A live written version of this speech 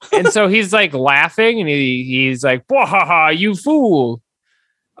And so he's like laughing and he's like, "Wahaha, you fool.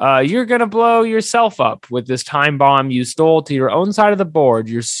 You're going to blow yourself up with this time bomb you stole to your own side of the board.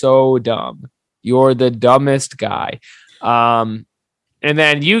 You're so dumb. You're the dumbest guy." And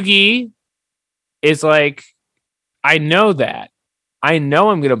then Yugi is like, "I know that. I know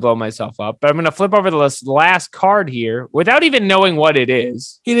I'm going to blow myself up, but I'm going to flip over the last card here without even knowing what it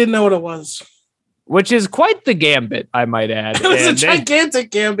is." He didn't know what it was. Which is quite the gambit, I might add. It was a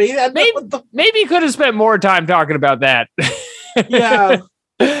gigantic gambit. Maybe he could have spent more time talking about that. Yeah.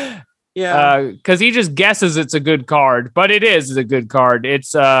 Yeah. Because he just guesses it's a good card, but it is a good card.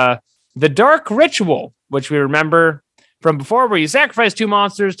 It's the Dark Ritual, which we remember from before, where you sacrifice 2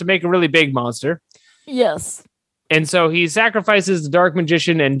 monsters to make a really big monster. Yes. And so he sacrifices the Dark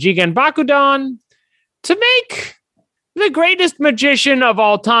Magician and Jigen Bakudan to make the greatest magician of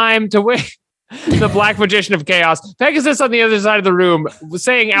all time to win. The Black Magician of Chaos. Pegasus on the other side of the room,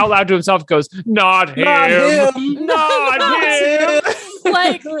 saying out loud to himself, goes, "Not him. Not him."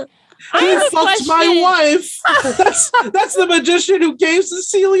 Like, He fucked my wife. That's the magician who gave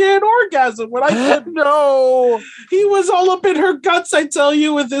Cecilia an orgasm when I said no. He was all up in her guts, I tell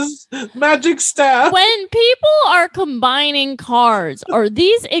you, with his magic staff. When people are combining cards, are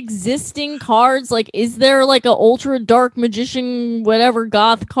these existing cards? Like, is there like an ultra dark magician, whatever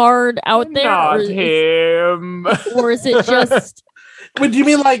goth card out there? Not him. Or is it just... But do you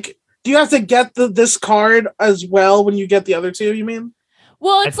mean like, do you have to get this card as well when you get the other two, you mean?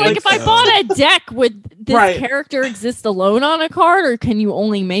 Well, it's like if I bought a deck, would this character exist alone on a card, or can you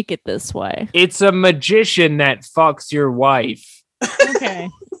only make it this way? It's a magician that fucks your wife. Okay.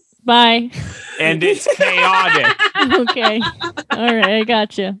 Bye. And it's chaotic. Okay. All right, I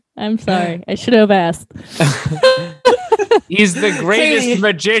gotcha. I'm sorry. I should have asked. He's the greatest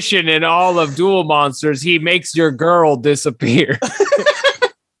magician in all of Duel Monsters. He makes your girl disappear.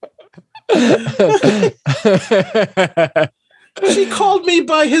 She called me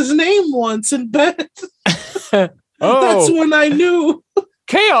by his name once in bed. Oh, that's when I knew.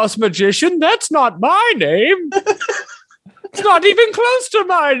 Chaos Magician, that's not my name. It's not even close to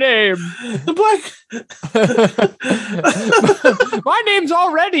my name. The Black. My name's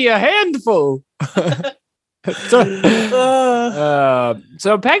already a handful.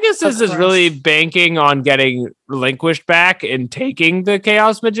 So Pegasus is really banking on getting relinquished back and taking the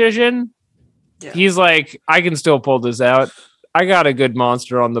Chaos Magician. Yeah. He's like, I can still pull this out. I got a good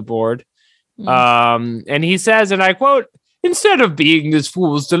monster on the board. And he says, and I quote, "Instead of being this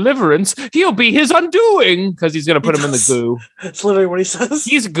fool's deliverance, he'll be his undoing," because he's going to put him in the goo. That's literally what he says.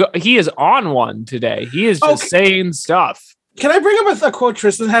 He is on one today. He is just saying stuff. Can I bring up a quote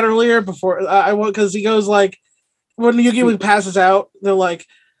Tristan had earlier before I want, because he goes like, when Yugi passes out, they're like,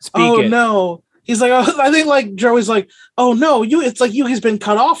 no. He's like, oh, I think like Joey's like, "Oh no, it's like Yugi's been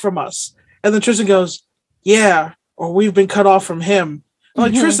cut off from us." And then Tristan goes, "Yeah, or we've been cut off from him." I'm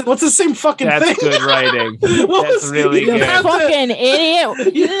like, Tristan, what's the same fucking thing? That's good writing. That's really good. Fucking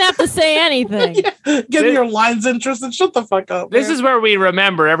idiot. You didn't have to say anything. Getting your lines in, Tristan. Shut the fuck up. This is where we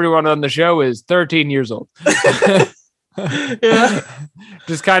remember everyone on the show is 13 years old. Yeah.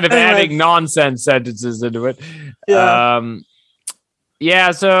 Just kind of adding nonsense sentences into it. Yeah.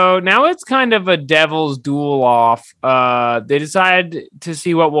 Yeah, so now it's kind of a devil's duel off. They decide to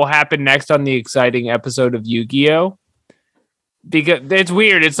see what will happen next on the exciting episode of Yu-Gi-Oh! Because it's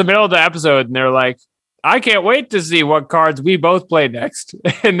weird. It's the middle of the episode, and they're like, "I can't wait to see what cards we both play next."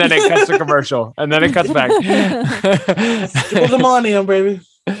 And then it cuts to commercial, and then it cuts back. Well, the millennium, baby.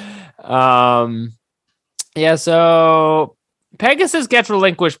 Yeah, so Pegasus gets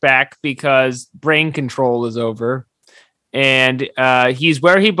relinquished back because brain control is over. And he's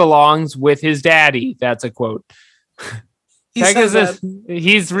where he belongs with his daddy. That's a quote. Pegasus,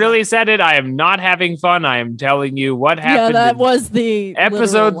 he's really said it. "I am not having fun. I am telling you what happened." Yeah, that was the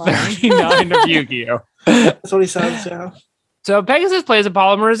episode 39 of Yu-Gi-Oh! That's what he says, yeah. So Pegasus plays a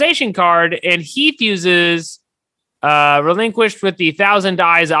polymerization card, and he fuses relinquished with the Thousand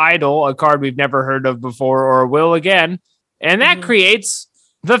Eyes Idol, a card we've never heard of before or will again. And that creates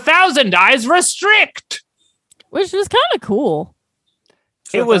the Thousand Eyes Restrict. Which was kind of cool.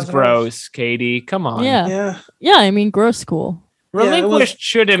 It was gross, Katie. Come on. Yeah. I mean, gross cool. Relinquished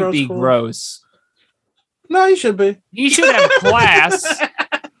shouldn't be gross. No, he should be. He should have class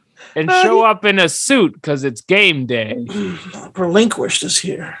and show up in a suit because it's game day. Relinquished is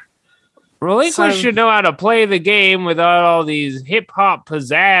here. Relinquished should know how to play the game without all these hip-hop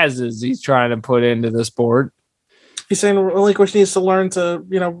pizzazzes he's trying to put into the sport. He's saying Relinquished needs to learn to,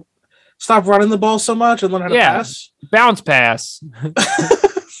 stop running the ball so much and learn how to pass. Bounce pass.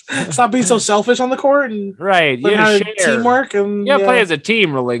 Stop being so selfish on the court and right. learn how to teamwork and play as a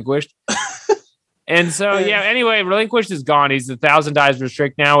team. Relinquished. And so anyway, Relinquished is gone. He's 1,000 eyes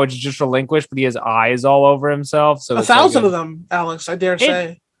restrict now, which is just Relinquished, but he has eyes all over himself. So 1,000 of them, Alex. I dare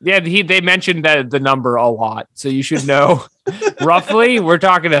say. Yeah, they mentioned the number a lot, so you should know roughly. We're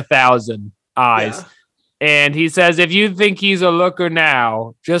talking 1,000 eyes. Yeah. And he says, if you think he's a looker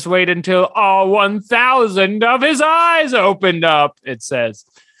now, just wait until all 1,000 of his eyes opened up, it says.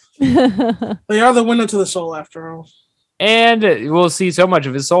 They are the window to the soul, after all. And we'll see so much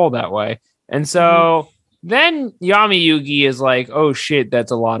of his soul that way. And so then Yami Yugi is like, oh, shit,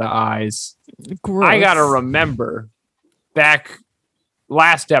 that's a lot of eyes. Gross. I got to remember back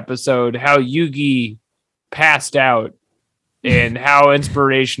last episode how Yugi passed out. And how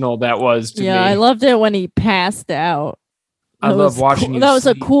inspirational that was to me. Yeah, I loved it when he passed out. I love watching you that was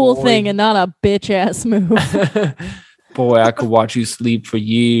sleep, a cool boy. thing and not a bitch-ass move. Boy, I could watch you sleep for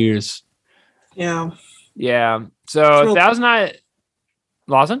years. Yeah. Yeah. So that was not...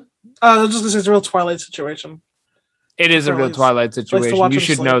 Lawson? I was just going to say it's a real Twilight situation. It is a real Twilight situation. You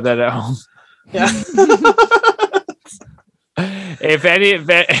should know that at home. Yeah.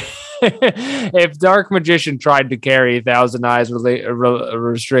 If Dark Magician tried to carry 1,000 Eyes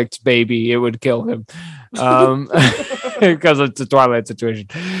restricts baby, it would kill him. Because it's a Twilight situation.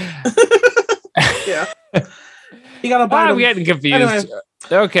 Yeah. You gotta buy I'm getting confused. Anyway.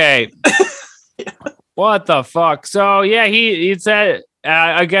 Okay. Yeah. What the fuck? So, yeah, he said,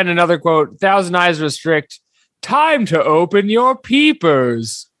 again, another quote, 1,000 Eyes restrict, time to open your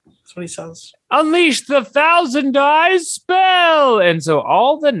peepers. That's what he says. Unleash the 1,000 Eyes spell. And so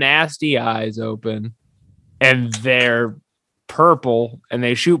all the nasty eyes open and they're purple and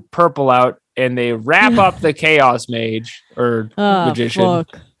they shoot purple out and they wrap up the Chaos Mage or Magician.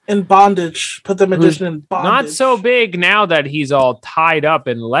 Fuck. In bondage. Put the Magician in bondage. Not so big now that he's all tied up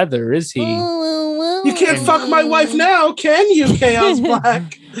in leather, is he? You can't fuck my wife now, can you, Chaos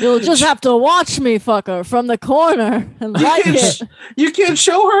Black? You'll just have to watch me, fucker, from the corner and like it. You can't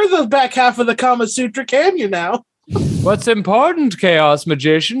show her the back half of the Kama Sutra, can you now? What's important, Chaos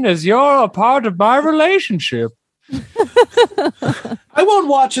Magician, is you're a part of my relationship. I won't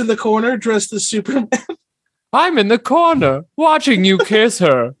watch in the corner dressed as Superman. I'm in the corner watching you kiss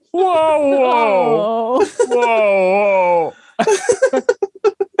her. Whoa, whoa, whoa, whoa.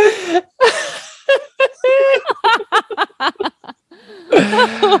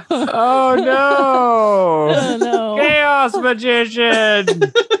 Oh no! Oh, no. Chaos Magician!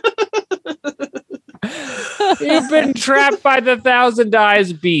 You've been trapped by the 1,000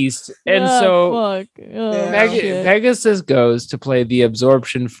 Eyes beast. And Pegasus goes to play the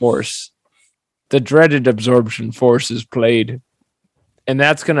Absorption Force. The dreaded Absorption Force is played. And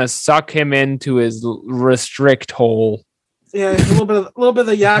that's going to suck him into his restrict hole. Yeah, a little bit of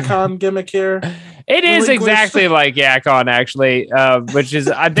the Yakon gimmick here. It is exactly like Yakon, actually, which is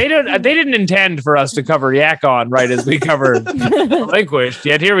they didn't intend for us to cover Yakon right as we covered Relinquished.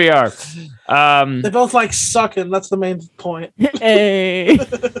 Yet here we are. They both like sucking. That's the main point. Hey.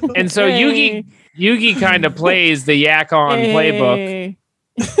 And so Yugi kind of plays the Yakon playbook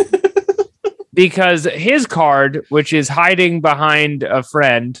because his card, which is hiding behind a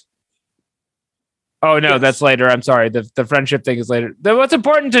friend. Oh, no, that's later. I'm sorry. The friendship thing is later. What's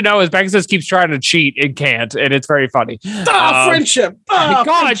important to know is Pegasus keeps trying to cheat and can't, and it's very funny. Friendship. God,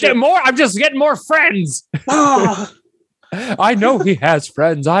 friendship. I'm just getting more friends. I know he has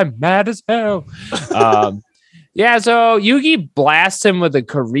friends. I'm mad as hell. Yeah, so Yugi blasts him with a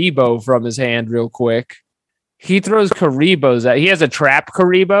Karibo from his hand real quick. He throws Karibos at. He has a trap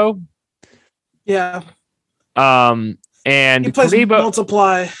Karibo. Yeah. And he plays Karibo,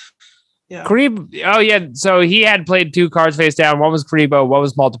 multiply. Yeah. Oh yeah, so he had played 2 cards face down. One was Karibo, one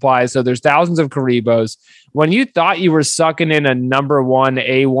was Multiply. So there's thousands of Karibos. When you thought you were sucking in a number 1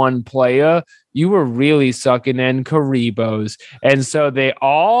 A1 player, you were really sucking in Karibos. And so they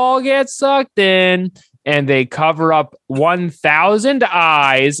all get sucked in and they cover up 1,000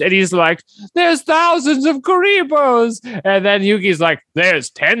 eyes. And he's like, there's thousands of Karibos. And then Yugi's like, there's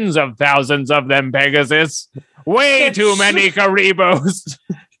tens of thousands of them, Pegasus. Way too many Karibos.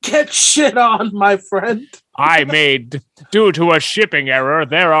 Get shit on, my friend. I made, due to a shipping error,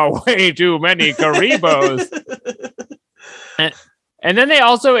 there are way too many Karibos. And then they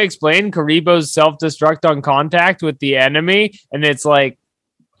also explain Karibo's self-destruct on contact with the enemy. And it's like,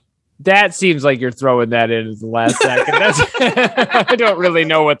 that seems like you're throwing that in at the last second. I don't really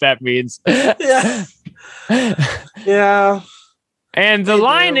know what that means. Yeah. Yeah. And the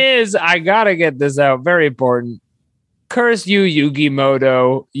line is, I gotta get this out, very important. Curse you,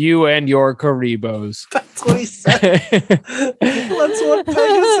 Yugimoto, you and your Karibos. That's what he said. That's what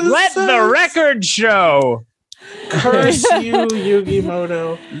Pegasus Let says. the record show. Curse you,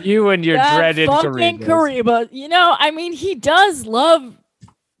 Yugimoto. You and your That dreaded fucking Karibos. Kariba. You know, I mean, he does love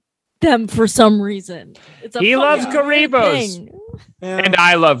them for some reason. He loves fucking weird Karibos. thing. Yeah. And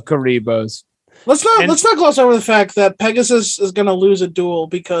I love Karibos. Let's not gloss over the fact that Pegasus is going to lose a duel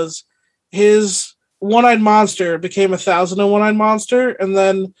because his one-eyed monster became 1,001-eyed monster and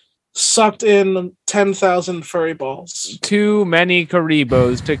then sucked in 10,000 furry balls. Too many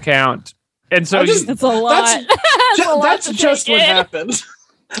Karibos to count. And so It's a lot. That's just what happened.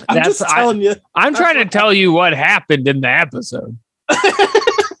 I'm just telling you. I'm trying to tell you what happened in the episode.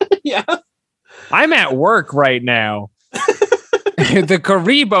 Yeah. I'm at work right now. The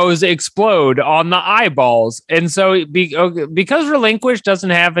Karibos explode on the eyeballs. And so because Relinquish doesn't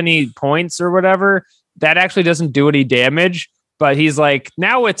have any points or whatever, that actually doesn't do any damage. But he's like,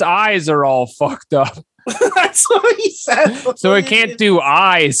 now its eyes are all fucked up. That's what he said. So it can't do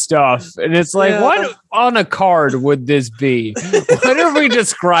eye stuff. And it's like, what on a card would this be? What are we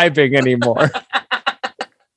describing anymore?